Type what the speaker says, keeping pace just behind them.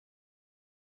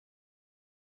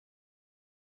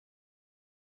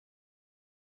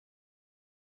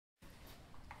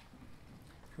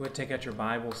Go ahead, take out your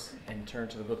Bibles and turn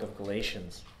to the book of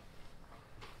Galatians.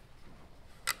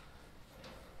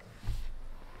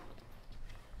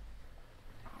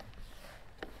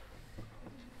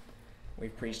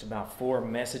 We've preached about 4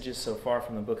 messages so far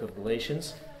from the book of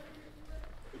Galatians,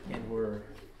 and we're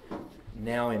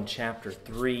now in chapter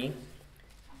 3.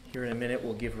 Here in a minute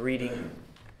we'll give reading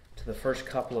to the first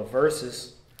couple of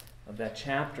verses of that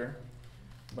chapter,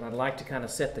 but I'd like to kind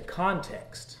of set the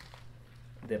context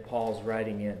that Paul's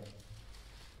writing in.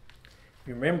 If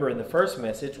you remember, in the first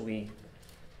message, we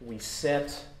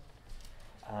set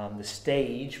the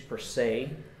stage, per se,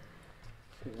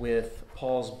 with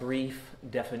Paul's brief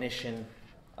definition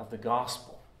of the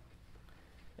gospel.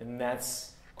 And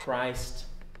that's Christ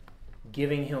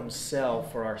giving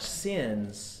himself for our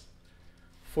sins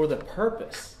for the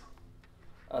purpose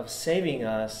of saving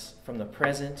us from the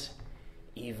present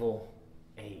evil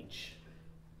age.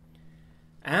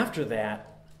 After that,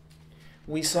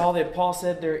 we saw that Paul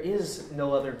said there is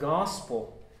no other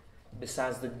gospel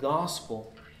besides the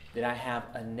gospel that I have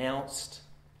announced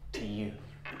to you.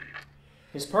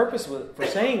 His purpose for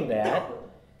saying that,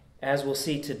 as we'll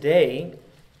see today,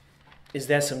 is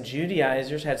that some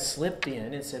Judaizers had slipped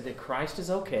in and said that Christ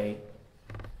is okay,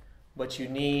 but you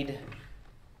need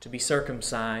to be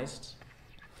circumcised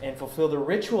and fulfill the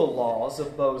ritual laws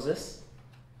of Moses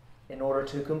in order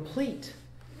to complete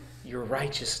your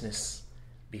righteousness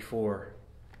before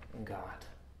God.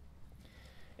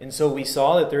 And so we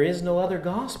saw that there is no other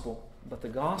gospel but the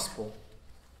gospel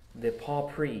that Paul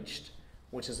preached,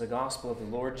 which is the gospel of the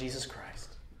Lord Jesus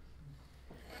Christ.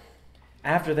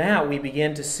 After that, we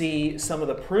began to see some of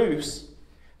the proofs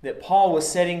that Paul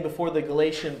was setting before the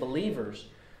Galatian believers,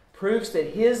 proofs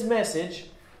that his message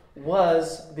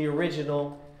was the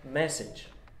original message.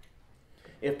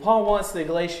 If Paul wants the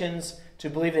Galatians to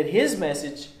believe that his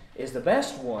message is the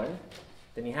best one,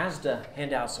 then he has to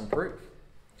hand out some proof.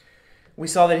 We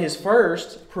saw that his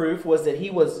first proof was that he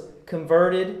was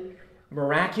converted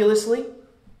miraculously,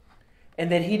 and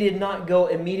that he did not go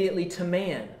immediately to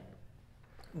man,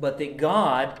 but that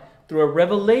God, through a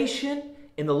revelation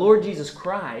in the Lord Jesus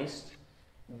Christ,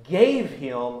 gave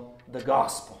him the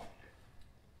gospel.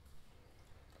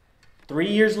 3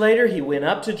 years later, he went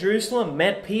up to Jerusalem,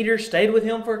 met Peter, stayed with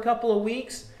him for a couple of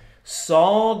weeks,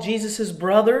 saw Jesus'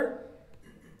 brother,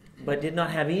 but did not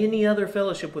have any other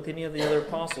fellowship with any of the other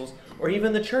apostles or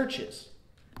even the churches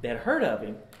that heard of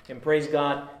him and praised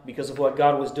God because of what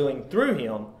God was doing through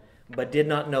him, but did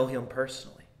not know him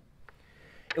personally.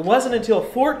 It wasn't until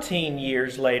 14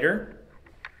 years later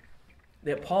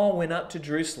that Paul went up to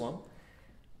Jerusalem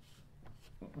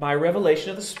by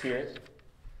revelation of the Spirit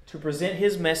to present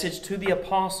his message to the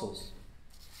apostles.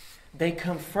 They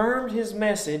confirmed his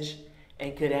message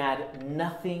and could add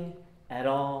nothing at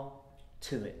all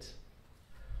to it.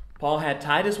 Paul had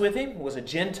Titus with him, who was a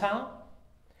Gentile,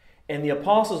 and the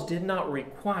apostles did not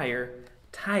require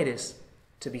Titus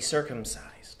to be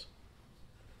circumcised.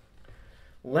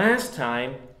 Last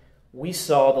time, we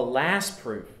saw the last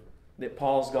proof that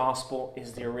Paul's gospel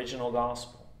is the original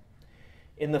gospel,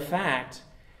 in the fact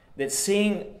that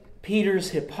seeing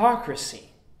Peter's hypocrisy,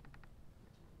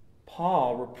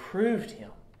 Paul reproved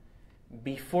him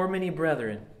before many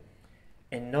brethren,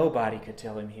 and nobody could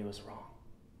tell him he was wrong.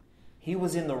 He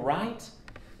was in the right,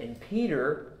 and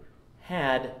Peter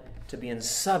had to be in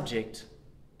subject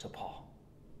to Paul.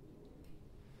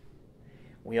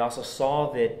 We also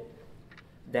saw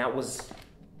that was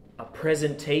a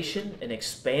presentation, an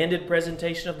expanded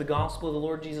presentation of the gospel of the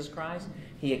Lord Jesus Christ.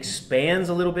 He expands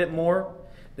a little bit more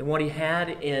than what he had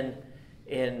in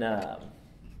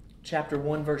chapter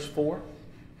 1, verse 4.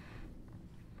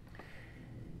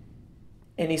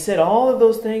 And he said all of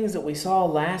those things that we saw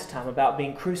last time about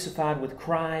being crucified with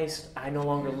Christ, I no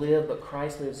longer live, but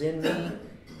Christ lives in me.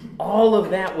 All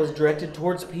of that was directed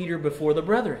towards Peter before the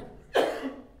brethren.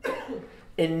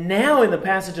 And now in the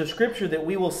passage of Scripture that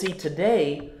we will see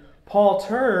today, Paul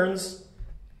turns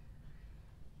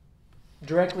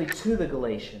directly to the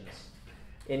Galatians.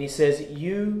 And he says,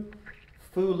 "You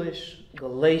foolish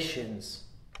Galatians,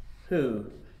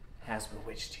 who has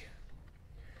bewitched you?"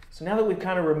 So now that we've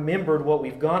kind of remembered what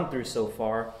we've gone through so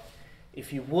far,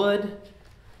 if you would,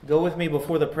 go with me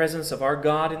before the presence of our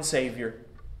God and Savior,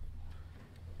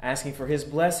 asking for His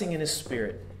blessing and His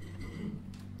Spirit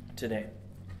today.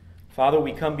 Father,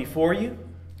 we come before you.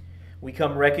 We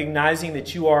come recognizing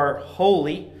that you are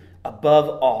holy above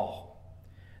all.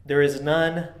 There is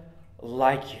none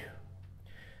like you.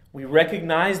 We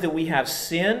recognize that we have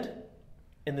sinned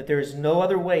and that there is no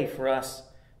other way for us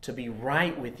to be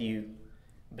right with you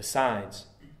besides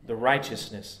the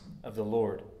righteousness of the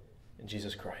Lord in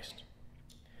Jesus Christ.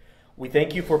 We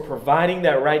thank you for providing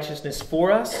that righteousness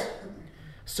for us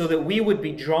so that we would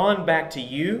be drawn back to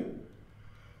you,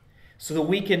 so that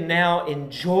we can now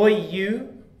enjoy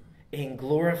you and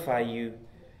glorify you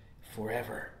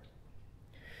forever.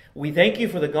 We thank you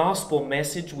for the gospel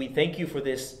message. We thank you for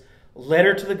this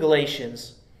letter to the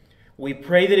Galatians. We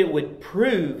pray that it would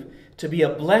prove to be a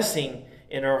blessing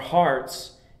in our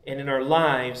hearts and in our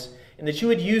lives, and that you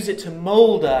would use it to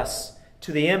mold us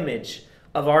to the image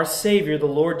of our Savior, the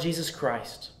Lord Jesus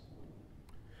Christ.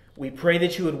 We pray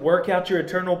that you would work out your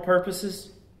eternal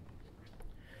purposes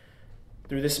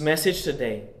through this message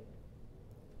today.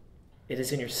 It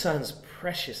is in your Son's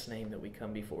precious name that we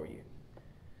come before you,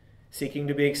 seeking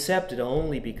to be accepted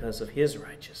only because of His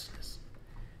righteousness.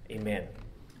 Amen.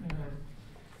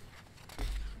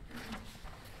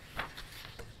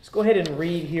 Let's go ahead and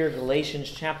read here Galatians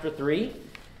chapter 3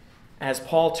 as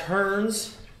Paul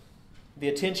turns the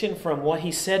attention from what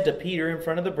he said to Peter in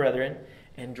front of the brethren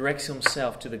and directs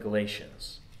himself to the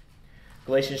Galatians.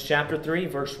 Galatians chapter 3,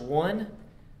 verse 1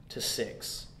 to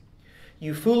 6.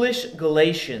 You foolish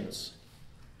Galatians,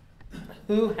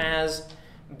 who has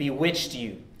bewitched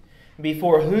you,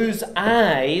 before whose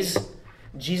eyes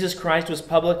Jesus Christ was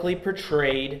publicly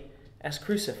portrayed as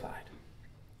crucified?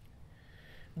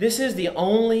 This is the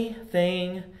only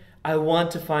thing I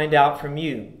want to find out from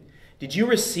you. Did you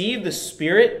receive the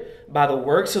Spirit by the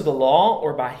works of the law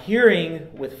or by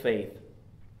hearing with faith?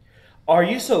 Are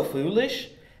you so foolish?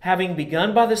 Having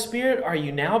begun by the Spirit, are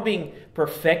you now being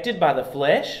perfected by the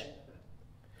flesh?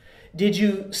 Did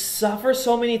you suffer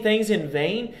so many things in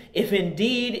vain, if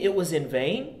indeed it was in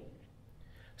vain?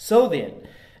 So then,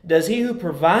 does He who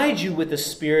provides you with the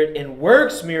Spirit and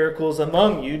works miracles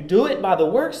among you do it by the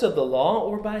works of the law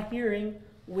or by hearing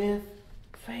with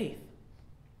faith?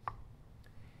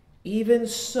 Even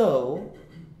so,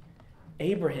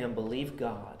 Abraham believed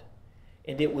God,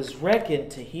 and it was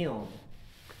reckoned to him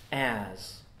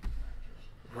as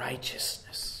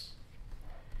righteousness.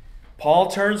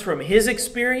 Paul turns from his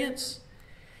experience,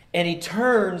 and he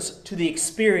turns to the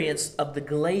experience of the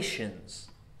Galatians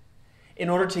in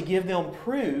order to give them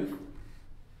proof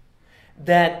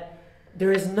that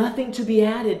there is nothing to be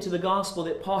added to the gospel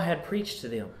that Paul had preached to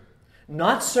them.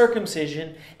 Not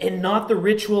circumcision and not the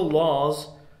ritual laws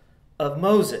of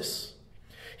Moses.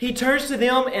 He turns to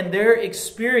them and their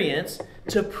experience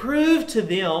to prove to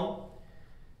them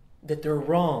that they're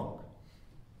wrong.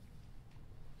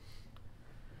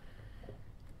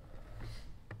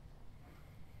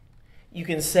 You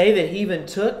can say that he even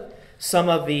took some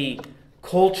of the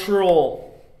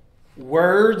cultural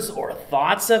words or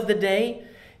thoughts of the day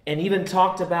and even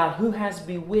talked about who has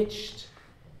bewitched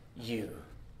you,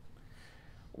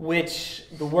 which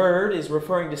the word is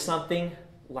referring to something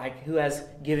like who has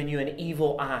given you an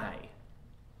evil eye.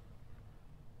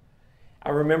 I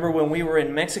remember when we were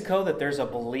in Mexico that there's a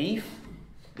belief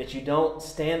that you don't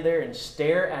stand there and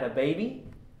stare at a baby.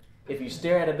 If you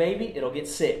stare at a baby, it'll get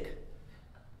sick.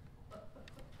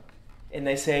 And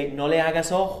they say, no le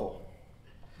hagas ojo.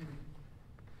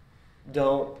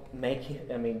 Don't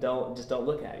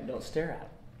look at it. Don't stare at it.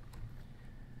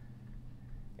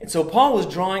 And so Paul was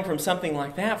drawing from something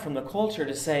like that from the culture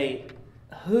to say,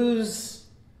 who's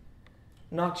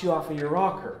knocked you off of your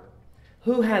rocker?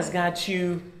 Who has got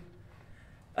you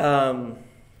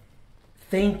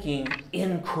thinking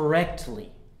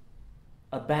incorrectly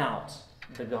about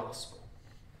the gospel?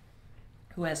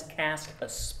 Who has cast a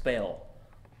spell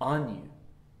on you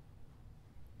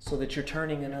so that you're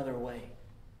turning another way?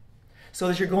 So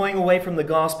that you're going away from the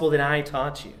gospel that I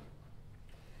taught you.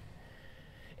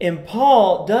 And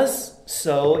Paul does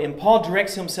so, and Paul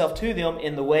directs himself to them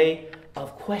in the way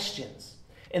of questions.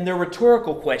 And they're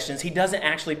rhetorical questions. He doesn't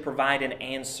actually provide an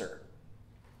answer.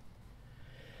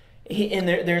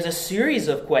 There's a series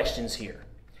of questions here.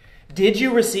 Did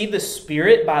you receive the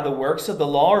Spirit by the works of the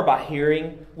law or by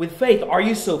hearing with faith? Are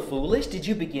you so foolish? Did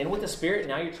you begin with the Spirit and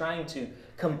now you're trying to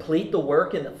complete the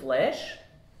work in the flesh?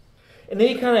 And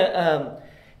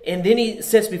then he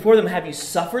sets before them, have you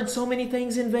suffered so many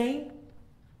things in vain?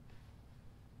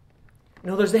 In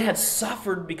other words, they had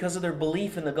suffered because of their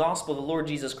belief in the gospel of the Lord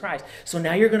Jesus Christ. So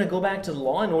now you're going to go back to the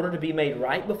law in order to be made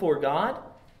right before God?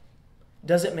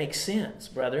 Does it make sense,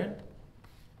 brethren?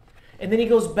 And then he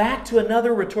goes back to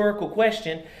another rhetorical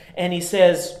question, and he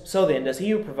says, so then, does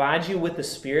He who provides you with the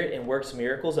Spirit and works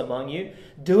miracles among you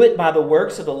do it by the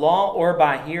works of the law or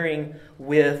by hearing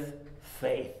with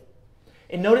faith?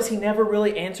 And notice he never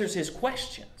really answers his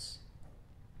questions.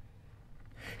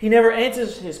 He never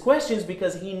answers his questions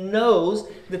because he knows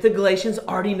that the Galatians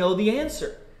already know the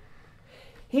answer.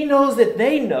 He knows that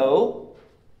they know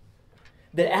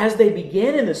that as they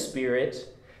begin in the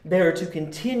Spirit, They are to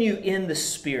continue in the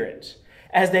Spirit.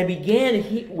 As they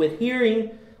began with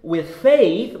hearing with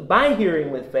faith, by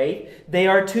hearing with faith, they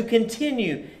are to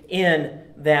continue in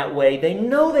that way. They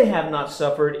know they have not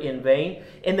suffered in vain,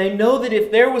 and they know that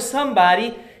if there was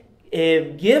somebody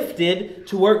gifted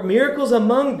to work miracles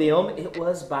among them, it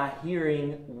was by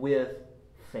hearing with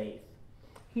faith.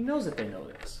 He knows that they know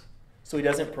this, so he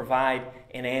doesn't provide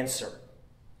an answer.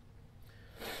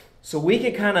 So we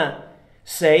could kind of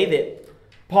say that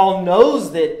Paul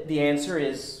knows that the answer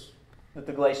is that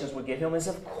the Galatians would give him is,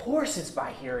 of course, it's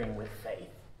by hearing with faith.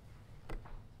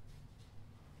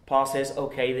 Paul says,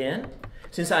 okay then,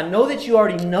 since I know that you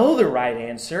already know the right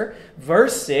answer,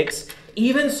 verse 6,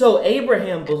 even so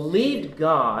Abraham believed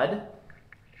God,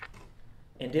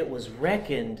 and it was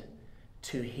reckoned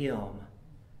to him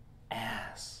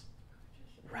as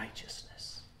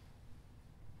righteousness.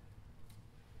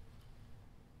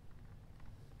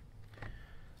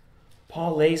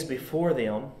 Paul lays before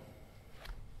them,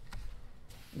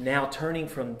 now turning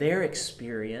from their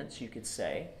experience, you could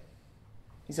say.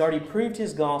 He's already proved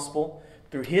his gospel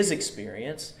through his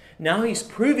experience. Now he's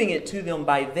proving it to them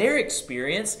by their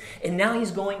experience, and now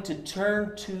he's going to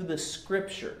turn to the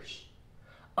Scriptures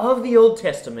of the Old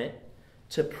Testament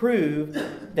to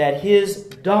prove that his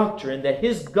doctrine, that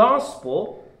his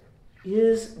gospel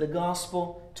is the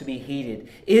gospel to be heeded,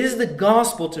 is the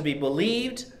gospel to be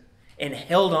believed and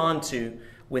held on to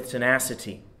with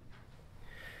tenacity.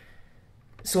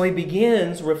 So he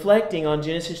begins reflecting on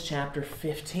Genesis chapter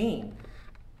 15.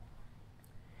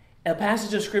 A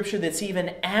passage of Scripture that's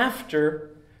even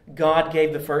after God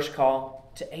gave the first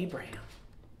call to Abraham.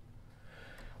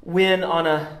 When on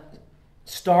a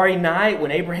starry night, when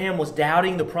Abraham was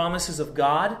doubting the promises of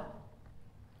God,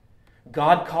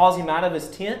 God calls him out of his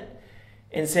tent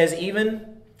and says,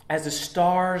 even as the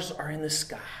stars are in the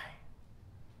sky,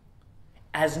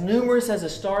 as numerous as the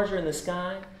stars are in the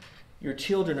sky, your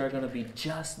children are going to be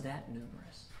just that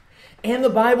numerous. And the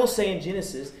Bible says in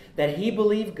Genesis that he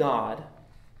believed God,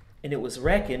 and it was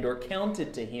reckoned or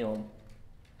counted to him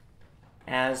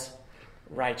as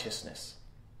righteousness.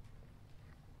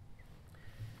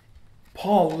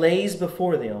 Paul lays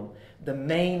before them the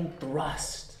main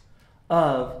thrust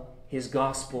of his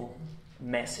gospel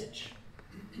message.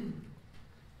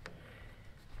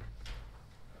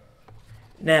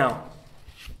 Now,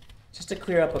 just to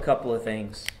clear up a couple of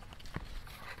things.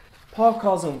 Paul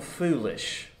calls them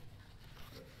foolish.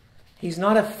 He's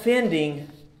not offending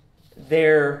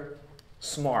their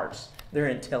smarts, their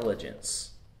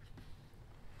intelligence.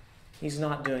 He's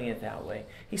not doing it that way.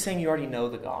 He's saying you already know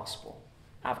the gospel.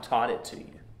 I've taught it to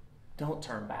you. Don't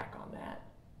turn back on that.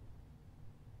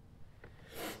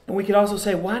 And we could also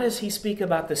say, why does he speak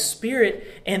about the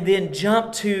Spirit and then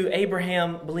jump to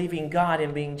Abraham believing God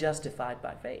and being justified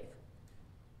by faith?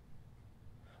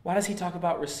 Why does he talk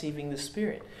about receiving the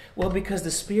Spirit? Well, because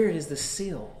the Spirit is the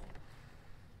seal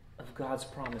of God's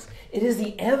promise. It is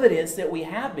the evidence that we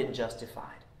have been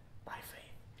justified by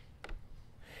faith.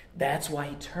 That's why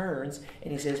he turns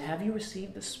and he says, have you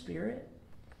received the Spirit?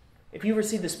 If you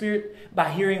receive the Spirit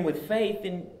by hearing with faith,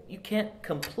 then you can't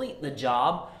complete the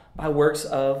job by works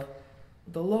of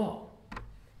the law.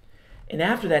 And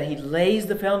after that, he lays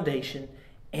the foundation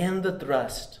and the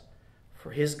thrust for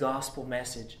his gospel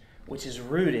message, which is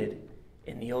rooted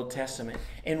in the Old Testament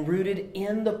and rooted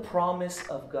in the promise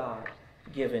of God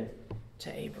given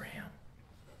to Abraham.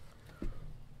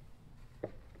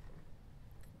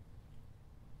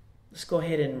 Let's go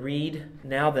ahead and read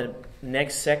now the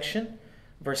next section,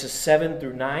 verses 7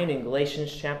 through 9 in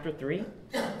Galatians chapter 3.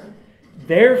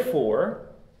 Therefore,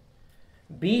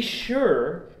 be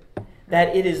sure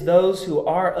that it is those who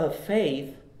are of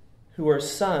faith who are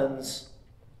sons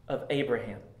of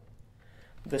Abraham.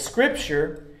 The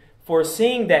Scripture,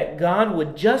 foreseeing that God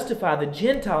would justify the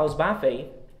Gentiles by faith,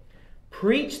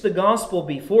 preached the gospel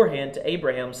beforehand to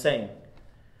Abraham, saying,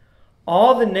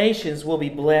 all the nations will be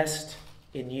blessed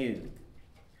in you.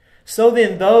 So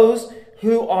then those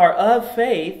who are of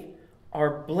faith are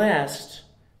blessed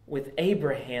with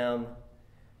Abraham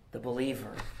the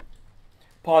believer.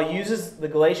 Paul uses the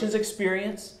Galatians'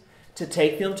 experience to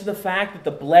take them to the fact that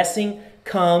the blessing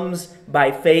comes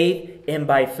by faith and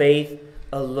by faith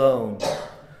alone.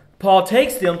 Paul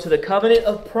takes them to the covenant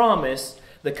of promise,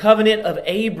 the covenant of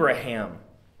Abraham.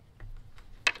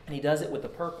 And he does it with a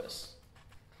purpose.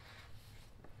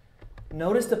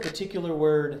 Notice the particular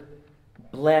word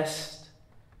blessed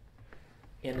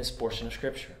in this portion of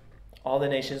Scripture. All the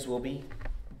nations will be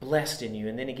blessed in you.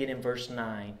 And then again in verse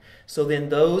 9. So then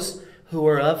those who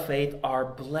are of faith are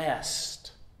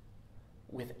blessed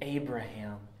with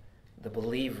Abraham, the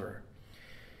believer.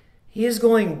 He is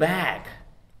going back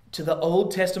to the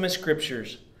Old Testament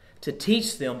scriptures to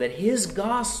teach them that His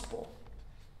gospel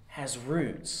has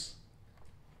roots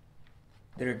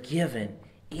that are given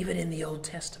even in the Old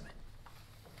Testament.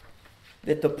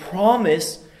 That the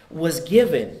promise was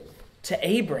given to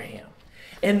Abraham.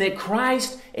 And that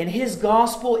Christ and His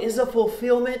gospel is a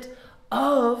fulfillment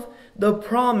of the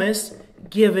promise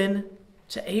given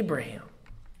to Abraham.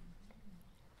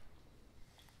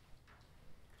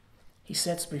 He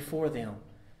sets before them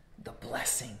the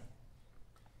blessing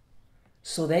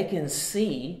so they can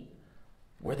see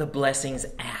where the blessing's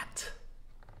at.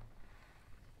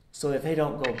 So that they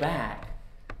don't go back,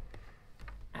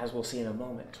 as we'll see in a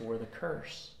moment, to where the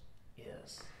curse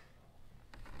is.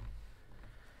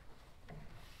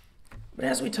 But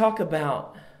as we talk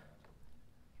about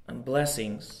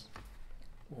blessings,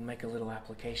 we'll make a little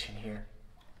application here.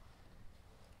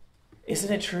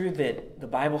 Isn't it true that the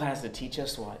Bible has to teach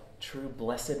us what true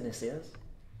blessedness is?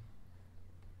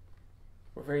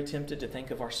 We're very tempted to think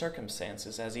of our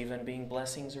circumstances as even being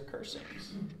blessings or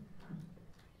cursings.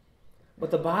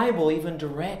 But the Bible even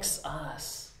directs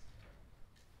us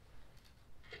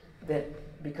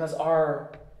that because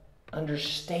our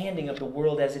understanding of the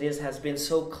world as it is has been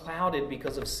so clouded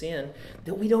because of sin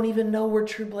that we don't even know where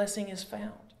true blessing is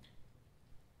found.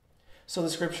 So the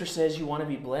Scripture says you want to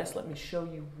be blessed? Let me show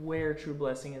you where true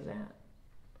blessing is at.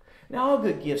 Now, all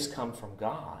good gifts come from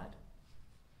God.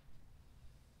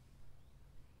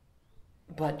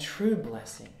 But true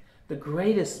blessing, the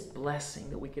greatest blessing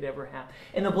that we could ever have,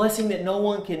 and the blessing that no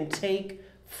one can take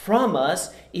from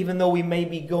us, even though we may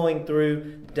be going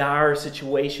through dire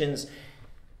situations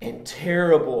and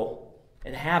terrible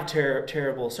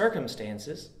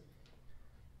circumstances,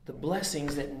 the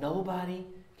blessings that nobody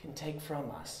can take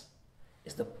from us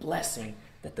is the blessing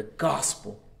that the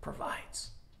gospel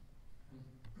provides.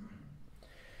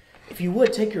 If you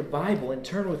would, take your Bible and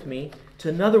turn with me to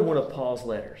another one of Paul's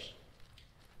letters.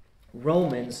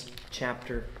 Romans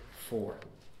chapter 4.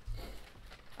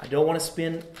 I don't want to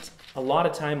spend a lot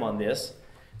of time on this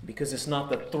because it's not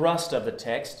the thrust of the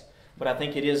text, but I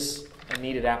think it is a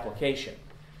needed application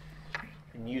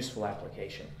and useful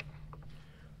application.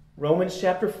 Romans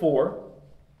chapter 4,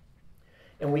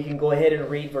 and we can go ahead and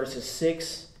read verses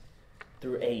 6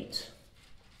 through 8.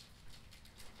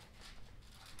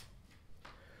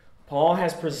 Paul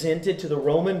has presented to the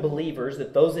Roman believers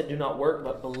that those that do not work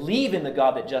but believe in the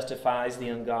God that justifies the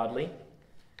ungodly.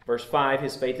 Verse 5,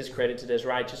 his faith is credited as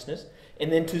righteousness.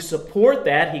 And then to support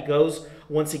that, he goes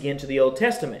once again to the Old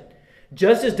Testament.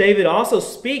 Just as David also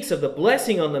speaks of the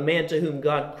blessing on the man to whom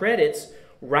God credits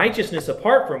righteousness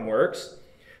apart from works,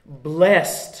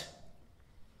 blessed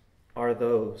are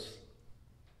those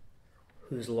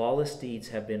whose lawless deeds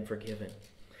have been forgiven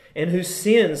and whose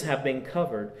sins have been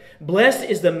covered. Blessed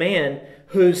is the man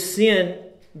whose sin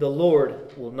the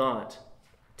Lord will not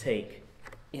take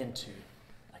into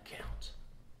account.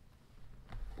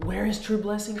 Where is true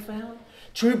blessing found?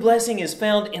 True blessing is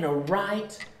found in a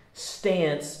right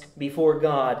stance before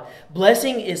God.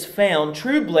 Blessing is found,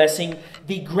 true blessing,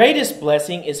 the greatest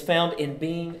blessing is found in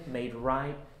being made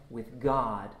right with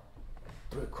God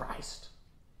through Christ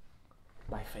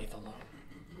by faith alone.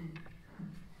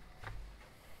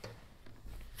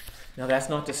 Now, that's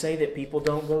not to say that people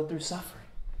don't go through suffering.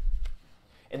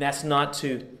 And that's not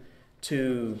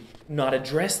to not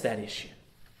address that issue.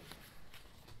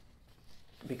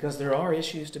 Because there are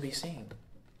issues to be seen.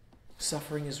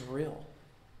 Suffering is real.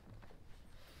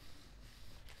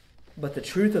 But the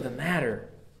truth of the matter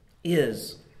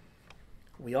is,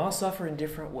 we all suffer in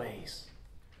different ways.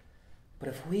 But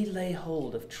if we lay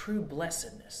hold of true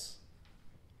blessedness,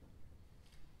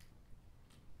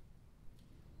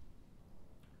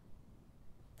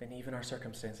 then even our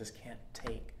circumstances can't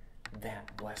take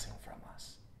that blessing from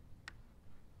us.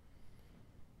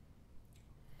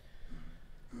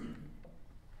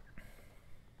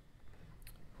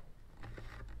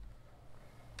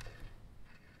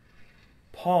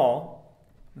 Paul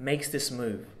makes this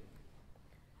move.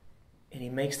 And he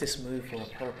makes this move for a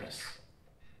purpose.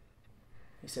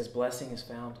 He says blessing is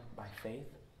found by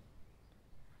faith.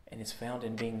 And it's found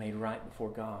in being made right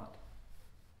before God.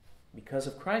 Because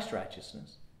of Christ's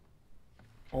righteousness.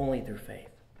 Only through faith.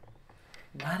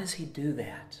 Why does he do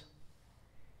that?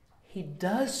 He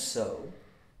does so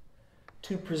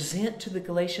to present to the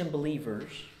Galatian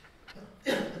believers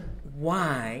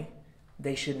why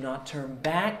they should not turn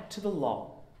back to the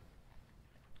law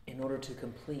in order to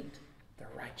complete their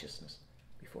righteousness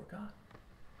before God.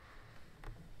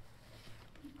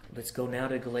 Let's go now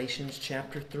to Galatians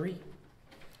chapter 3.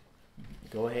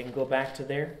 Go ahead and go back to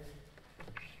there.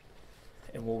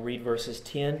 And we'll read verses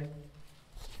 10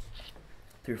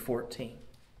 through 14.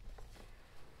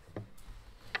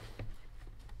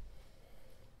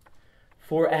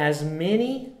 For as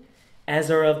many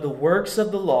as are of the works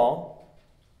of the law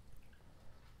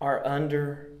are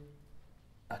under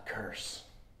a curse.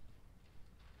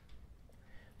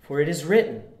 For it is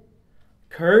written,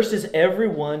 Cursed is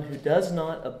everyone who does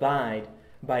not abide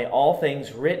by all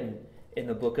things written in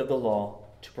the book of the law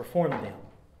to perform them.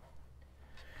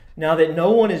 Now that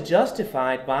no one is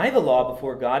justified by the law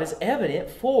before God is evident,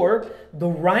 for the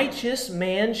righteous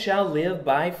man shall live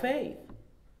by faith.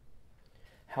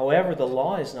 However, the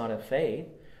law is not of faith.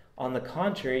 On the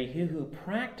contrary, he who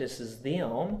practices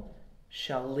them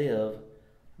shall live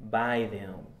by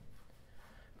them.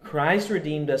 Christ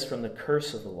redeemed us from the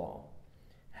curse of the law,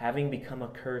 having become a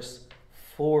curse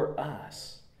for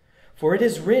us. For it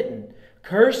is written,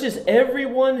 Cursed is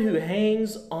everyone who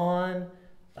hangs on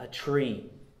a tree,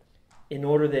 in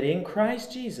order that in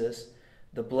Christ Jesus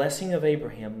the blessing of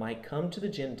Abraham might come to the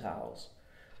Gentiles,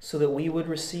 so that we would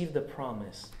receive the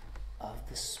promise of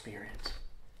the Spirit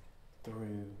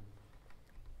through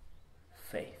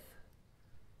faith.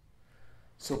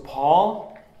 So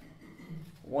Paul,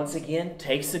 once again,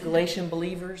 takes the Galatian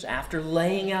believers after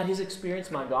laying out his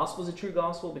experience. My gospel is a true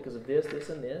gospel because of this, this,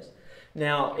 and this.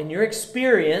 Now, in your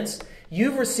experience,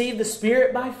 you've received the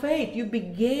Spirit by faith. You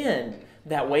began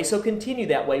that way, so continue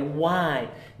that way. Why?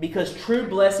 Because true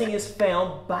blessing is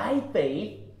found by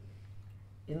faith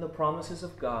in the promises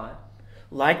of God.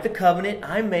 Like the covenant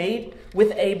God made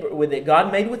with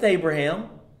Abraham.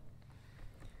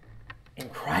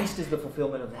 And Christ is the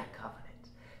fulfillment of that covenant.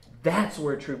 That's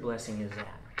where true blessing is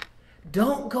at.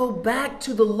 Don't go back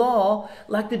to the law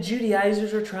like the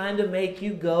Judaizers are trying to make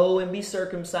you go and be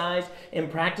circumcised and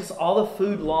practice all the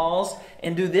food laws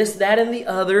and do this, that, and the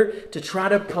other to try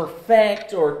to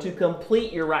perfect or to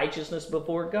complete your righteousness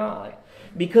before God.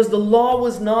 Because the law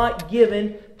was not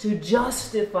given to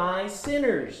justify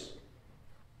sinners.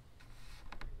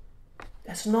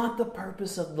 That's not the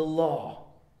purpose of the law.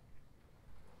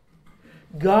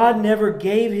 God never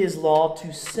gave His law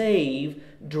to save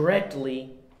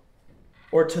directly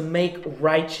or to make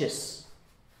righteous.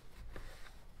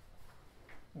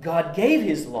 God gave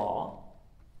His law,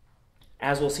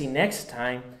 as we'll see next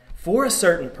time, for a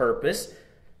certain purpose.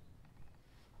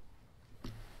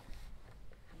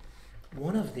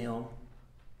 One of them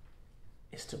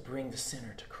is to bring the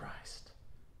sinner to Christ.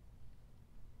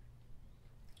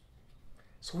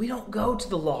 So we don't go to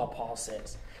the law, Paul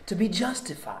says, to be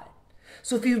justified.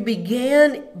 So if you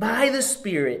began by the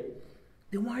Spirit,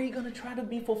 then why are you going to try to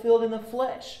be fulfilled in the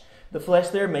flesh? The flesh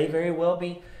there may very well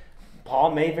be,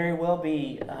 Paul may very well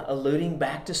be alluding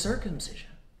back to circumcision.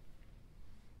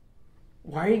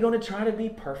 Why are you going to try to be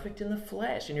perfect in the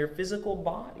flesh, in your physical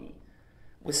body,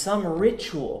 with some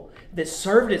ritual that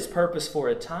served its purpose for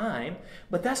a time,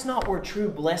 but that's not where true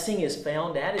blessing is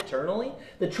found at eternally?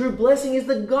 The true blessing is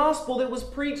the gospel that was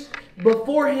preached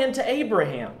beforehand to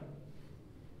Abraham.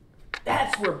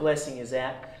 That's where blessing is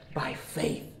at, by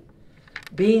faith.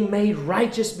 Being made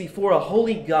righteous before a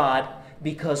holy God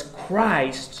because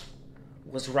Christ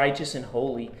was righteous and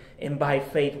holy, and by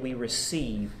faith we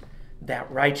receive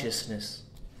that righteousness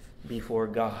before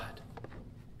God.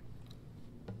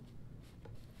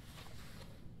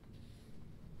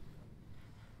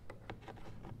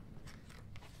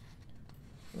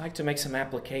 I'd like to make some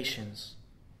applications,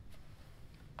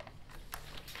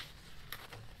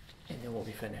 and then we'll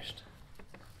be finished.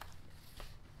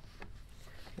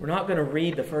 We're not going to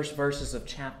read the first verses of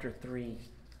chapter 3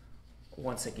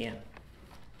 once again.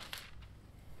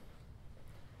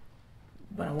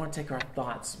 But I want to take our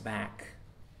thoughts back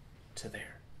to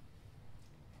there.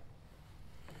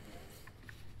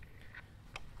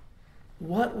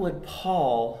 What would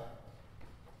Paul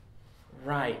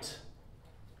write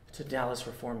to Dallas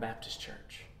Reformed Baptist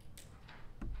Church?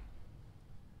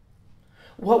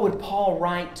 What would Paul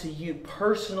write to you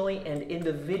personally and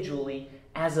individually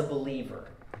as a believer?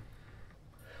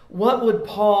 What would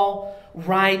Paul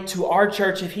write to our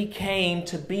church if he came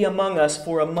to be among us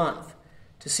for a month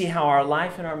to see how our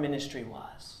life and our ministry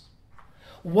was?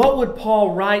 What would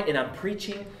Paul write, and I'm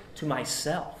preaching to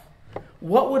myself,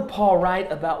 what would Paul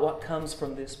write about what comes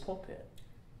from this pulpit?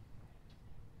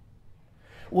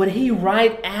 Would he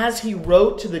write as he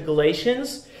wrote to the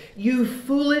Galatians, "You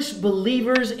foolish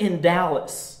believers in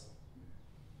Dallas,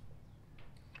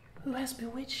 who has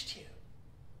bewitched you?"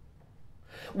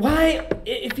 Why,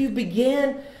 if you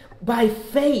began by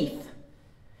faith,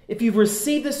 if you've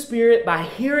received the Spirit by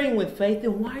hearing with faith,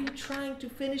 then why are you trying to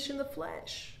finish in the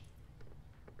flesh?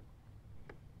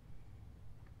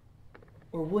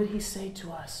 Or would he say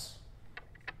to us,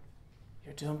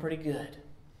 "You're doing pretty good.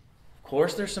 Of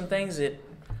course, there's some things that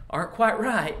aren't quite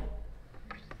right,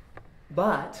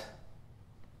 but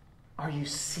Are you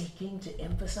seeking to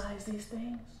emphasize these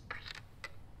things?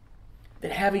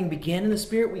 That having begun in the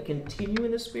Spirit, we continue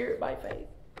in the Spirit by faith?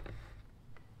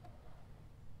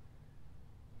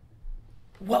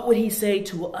 What would he say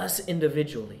to us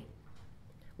individually?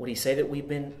 Would he say that we've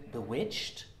been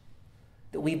bewitched?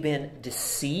 That we've been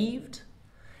deceived?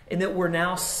 And that we're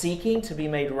now seeking to be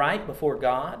made right before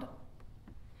God?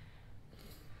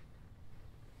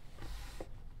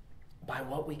 By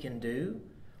what we can do?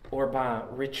 Or by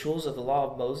rituals of the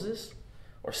law of Moses?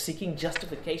 Or seeking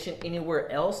justification anywhere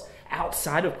else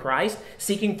outside of Christ?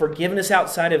 Seeking forgiveness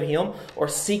outside of Him? Or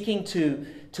seeking to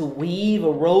weave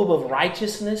a robe of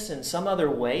righteousness in some other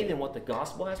way than what the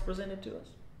gospel has presented to us?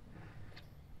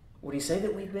 Would he say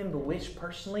that we've been bewitched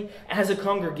personally as a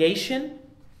congregation?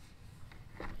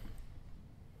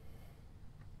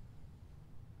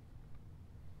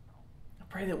 I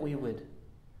pray that we would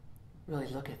really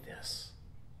look at this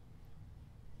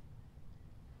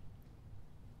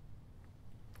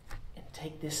and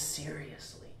take this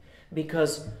seriously,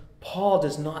 because Paul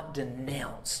does not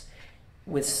denounce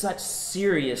with such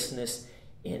seriousness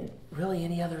in really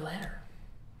any other letter.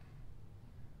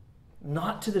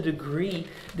 Not to the degree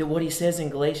that what he says in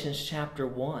Galatians chapter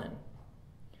 1.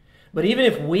 But even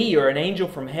if we or an angel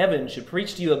from heaven should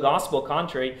preach to you a gospel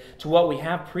contrary to what we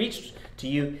have preached to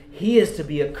you, he is to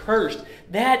be accursed.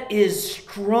 That is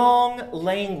strong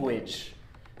language.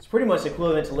 It's pretty much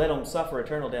equivalent to let him suffer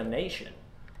eternal damnation.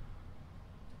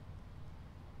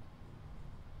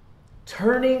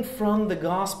 Turning from the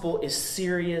gospel is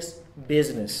serious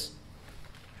business.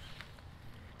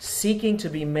 Seeking to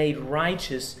be made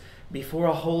righteous before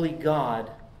a holy God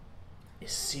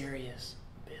is serious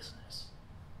business.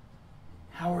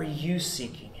 How are you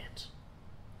seeking it?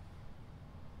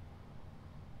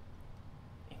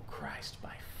 In Christ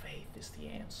by faith is the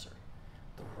answer,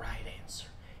 the right answer,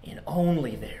 and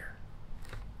only there.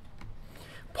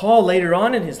 Paul later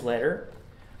on in his letter,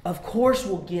 of course,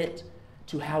 will get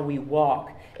to how we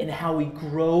walk and how we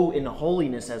grow in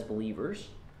holiness as believers,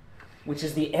 which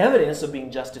is the evidence of being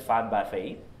justified by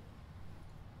faith.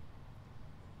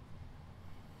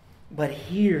 But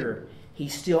here,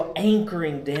 he's still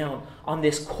anchoring down on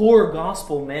this core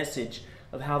gospel message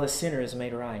of how the sinner is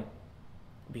made right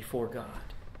before God.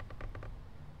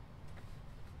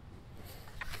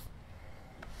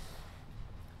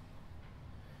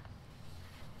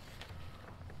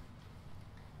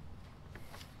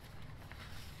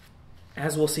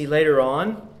 As we'll see later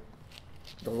on,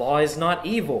 the law is not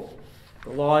evil. The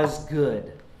law is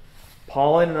good.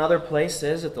 Paul in another place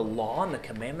says that the law and the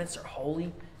commandments are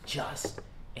holy, just,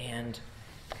 and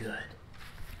good.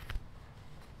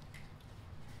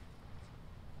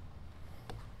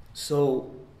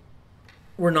 So,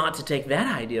 we're not to take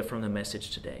that idea from the message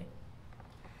today.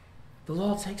 The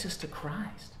law takes us to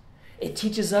Christ. It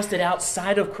teaches us that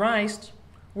outside of Christ,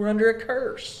 we're under a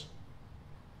curse.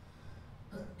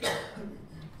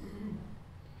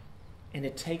 And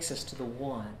it takes us to the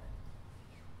one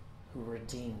who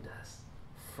redeemed us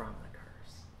from the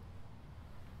curse.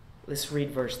 Let's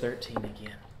read verse 13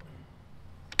 again.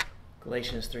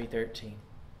 Galatians 3:13.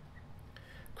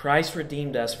 Christ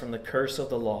redeemed us from the curse of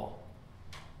the law,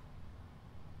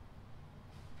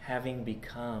 having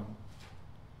become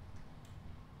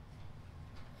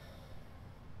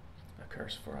a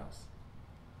curse for us.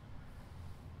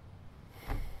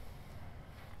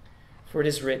 For it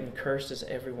is written, cursed is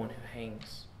everyone who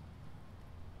hangs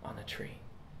on a tree.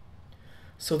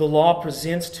 So the law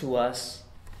presents to us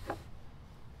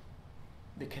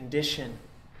the condition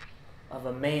of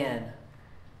a man,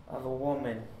 of a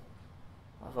woman,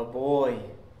 of a boy,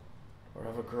 or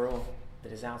of a girl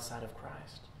that is outside of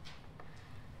Christ.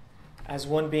 As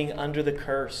one being under the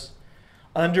curse,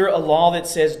 under a law that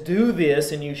says, do this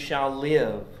and you shall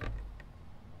live.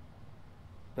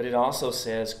 But it also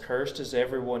says, cursed is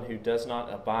everyone who does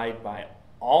not abide by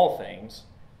all things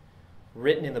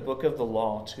written in the book of the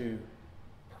law to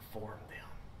perform them.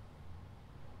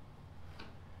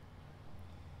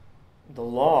 The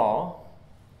law,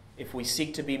 if we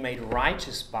seek to be made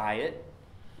righteous by it,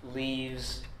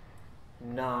 leaves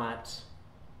not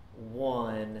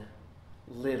one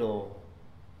little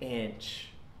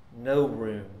inch, no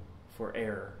room for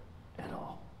error at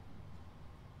all.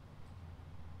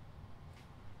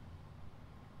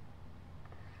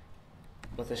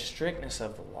 But the strictness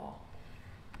of the law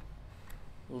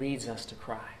leads us to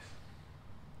Christ,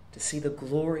 to see the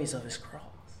glories of His cross.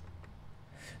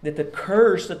 That the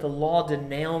curse that the law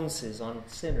denounces on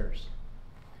sinners,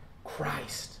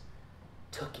 Christ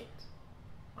took it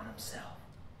on Himself.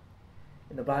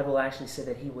 And the Bible actually said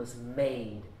that He was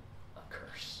made a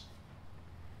curse.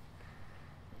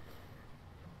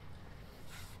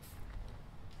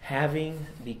 having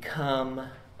become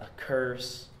a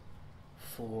curse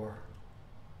for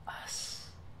us.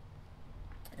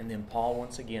 And then Paul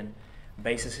once again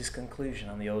bases his conclusion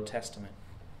on the Old Testament.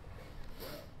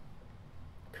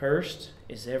 Cursed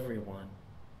is everyone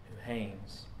who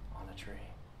hangs on a tree.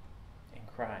 And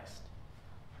Christ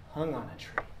hung on a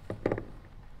tree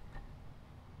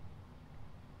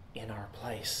in our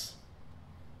place.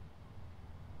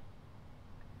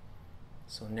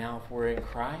 So now if we're in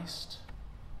Christ,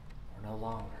 we're no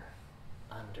longer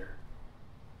under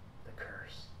the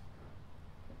curse.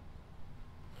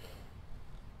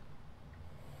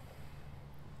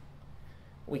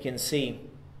 We can see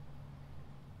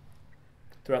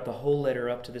throughout the whole letter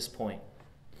up to this point,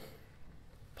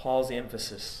 Paul's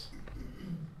emphasis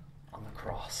on the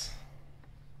cross.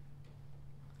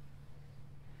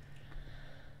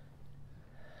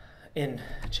 In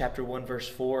chapter 1, verse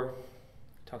 4, it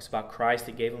talks about Christ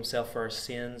that gave himself for our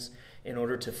sins in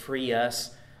order to free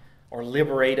us or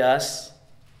liberate us,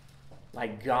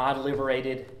 like God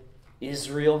liberated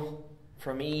Israel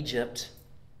from Egypt.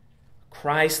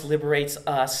 Christ liberates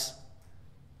us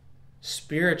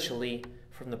spiritually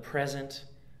from the present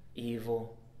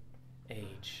evil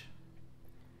age.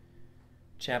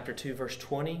 Chapter 2, verse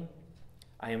 20,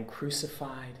 I am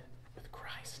crucified with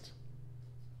Christ.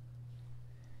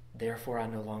 Therefore I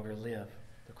no longer live.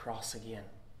 The cross again.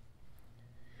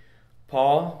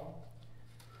 Paul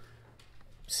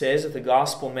says that the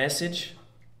gospel message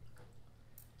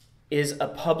is a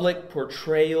public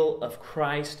portrayal of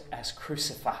Christ as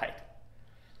crucified.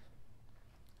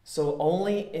 So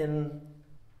only in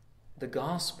the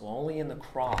gospel, only in the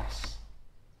cross,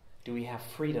 do we have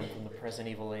freedom from the present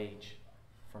evil age,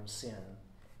 from sin.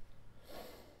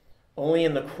 Only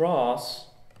in the cross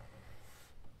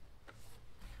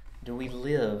do we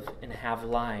live and have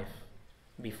life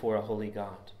before a holy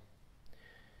God.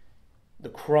 The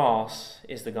cross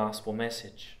is the gospel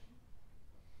message.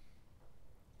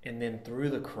 And then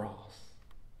through the cross,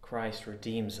 Christ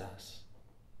redeems us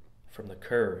from the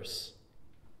curse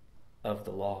of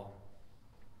the law.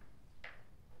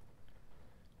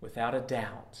 Without a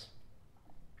doubt,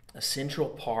 a central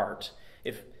part,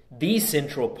 if the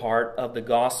central part of the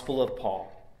gospel of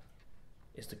Paul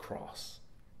is the cross.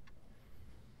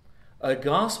 A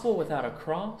gospel without a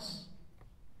cross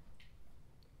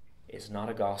is not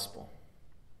a gospel.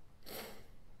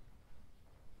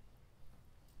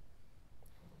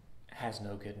 It has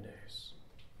no good news.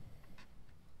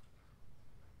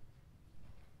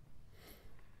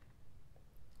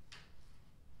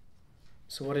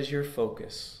 So what is your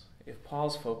focus? If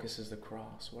Paul's focus is the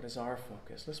cross, what is our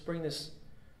focus? Let's bring this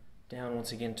down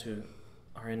once again to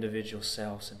our individual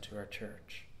selves and to our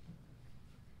church.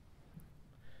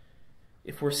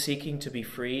 If we're seeking to be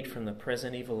freed from the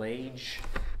present evil age,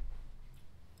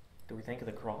 do we think of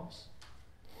the cross?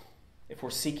 If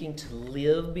we're seeking to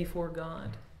live before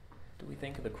God, do we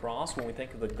think of the cross? When we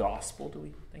think of the gospel, do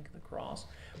we think of the cross?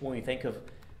 When we think of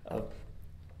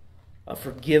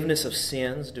forgiveness of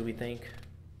sins, do we think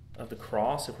of the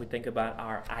cross? If we think about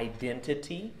our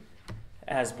identity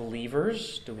as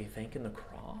believers, do we think in the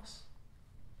cross?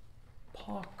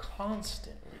 Paul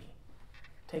constantly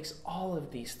takes all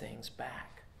of these things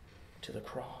back to the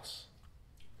cross.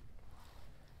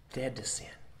 Dead to sin,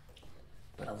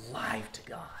 but alive to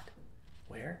God.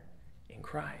 Where? In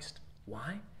Christ.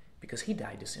 Why? Because he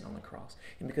died to sin on the cross,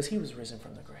 and because he was risen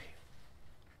from the grave.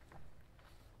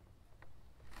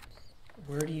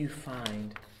 Where do you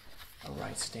find a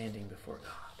right standing before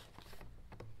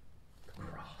God? The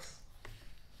cross,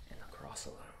 and the cross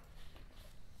alone.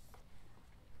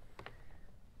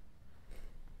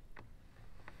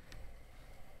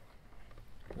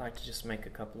 I'd like to just make a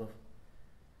couple of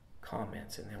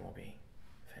comments and then we'll be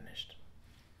finished.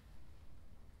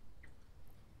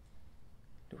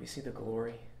 Do we see the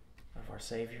glory of our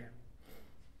Savior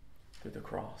through the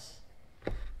cross?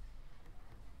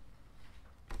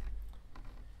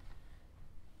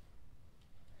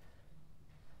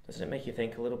 Doesn't it make you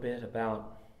think a little bit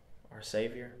about our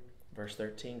Savior? Verse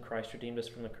 13, Christ redeemed us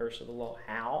from the curse of the law.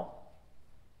 How?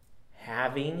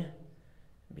 Having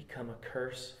become a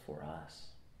curse for us.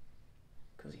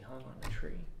 Because he hung on the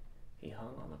tree. He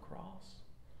hung on the cross.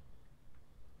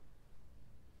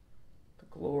 The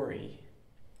glory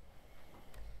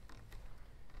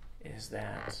is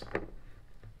that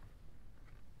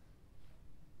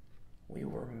we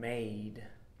were made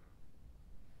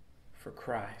for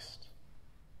Christ.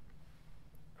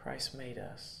 Christ made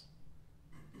us.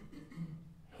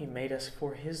 He made us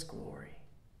for his glory.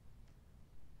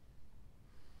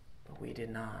 But we did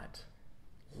not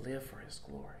live for his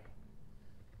glory.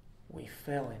 We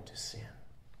fell into sin.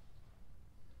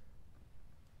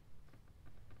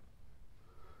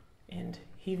 And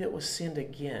he that was sinned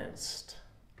against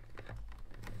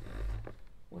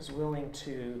was willing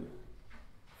to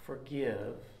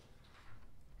forgive,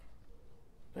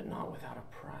 but not without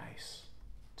a price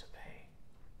to pay.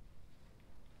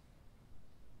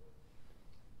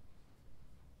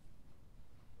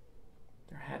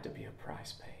 There had to be a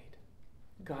price paid.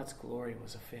 God's glory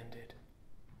was offended.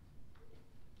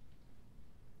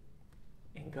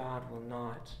 And God will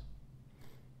not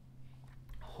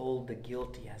hold the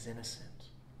guilty as innocent.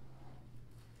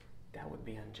 That would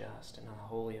be unjust and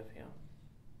unholy of him.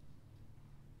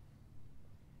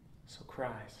 So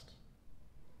Christ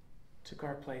took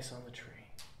our place on the tree.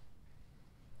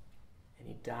 And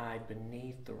he died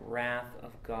beneath the wrath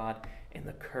of God and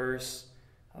the curse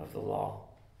of the law.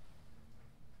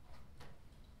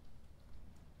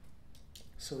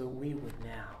 So that we would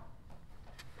now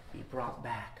be brought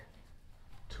back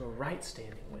to a right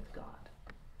standing with God.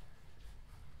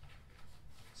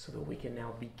 So that we can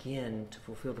now begin to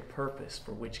fulfill the purpose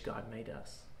for which God made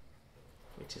us,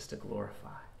 which is to glorify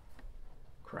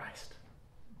Christ.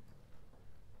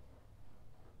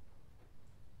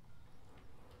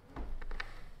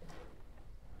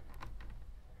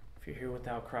 If you're here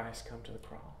without Christ, come to the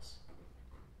cross.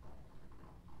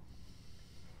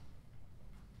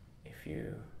 If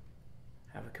you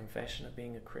have a confession of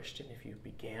being a Christian, if you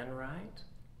began right,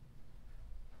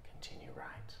 continue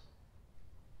right.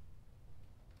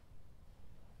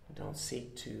 Don't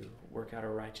seek to work out a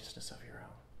righteousness of your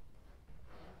own.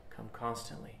 Come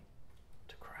constantly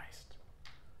to Christ.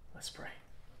 Let's pray.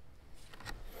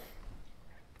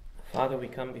 Father, we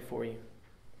come before you.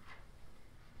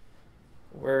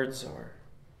 Words are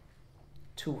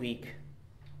too weak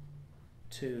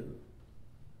to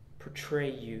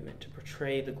portray you and to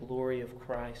portray the glory of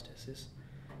Christ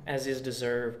as is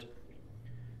deserved.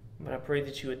 But I pray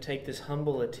that you would take this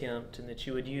humble attempt and that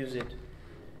you would use it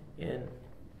in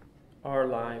our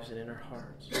lives and in our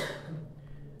hearts.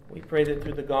 We pray that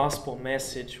through the gospel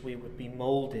message we would be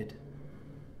molded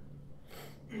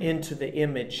into the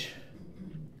image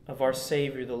of our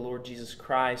Savior, the Lord Jesus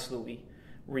Christ, so that we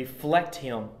reflect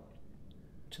him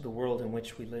to the world in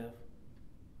which we live.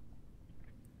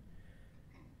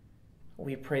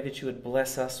 We pray that you would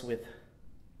bless us with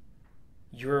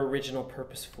your original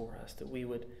purpose for us, that we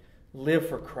would live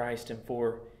for Christ and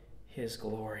for his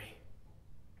glory.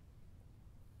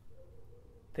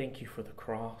 Thank you for the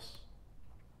cross.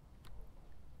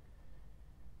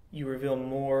 You reveal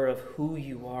more of who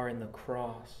you are in the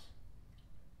cross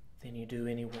than you do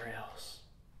anywhere else.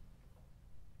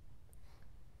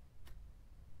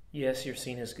 Yes, you're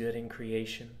seen as good in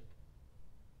creation.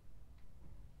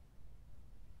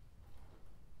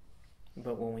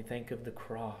 But when we think of the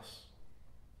cross,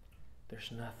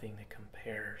 there's nothing that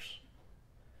compares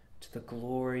to the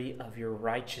glory of your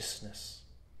righteousness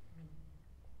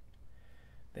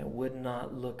that would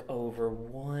not look over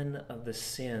one of the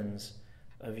sins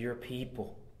of your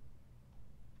people.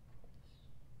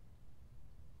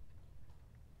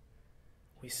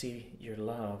 We see your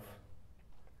love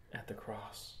at the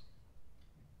cross.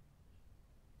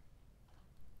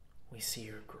 We see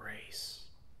your grace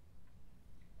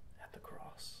at the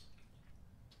cross.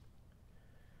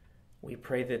 We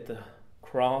pray that the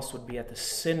cross would be at the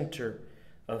center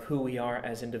of who we are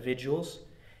as individuals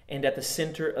and at the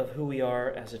center of who we are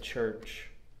as a church.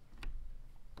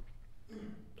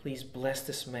 Please bless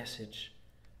this message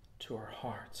to our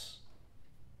hearts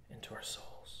and to our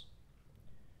souls.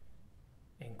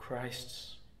 In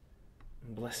Christ's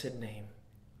blessed name,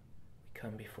 we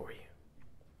come before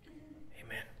you.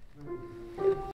 Amen.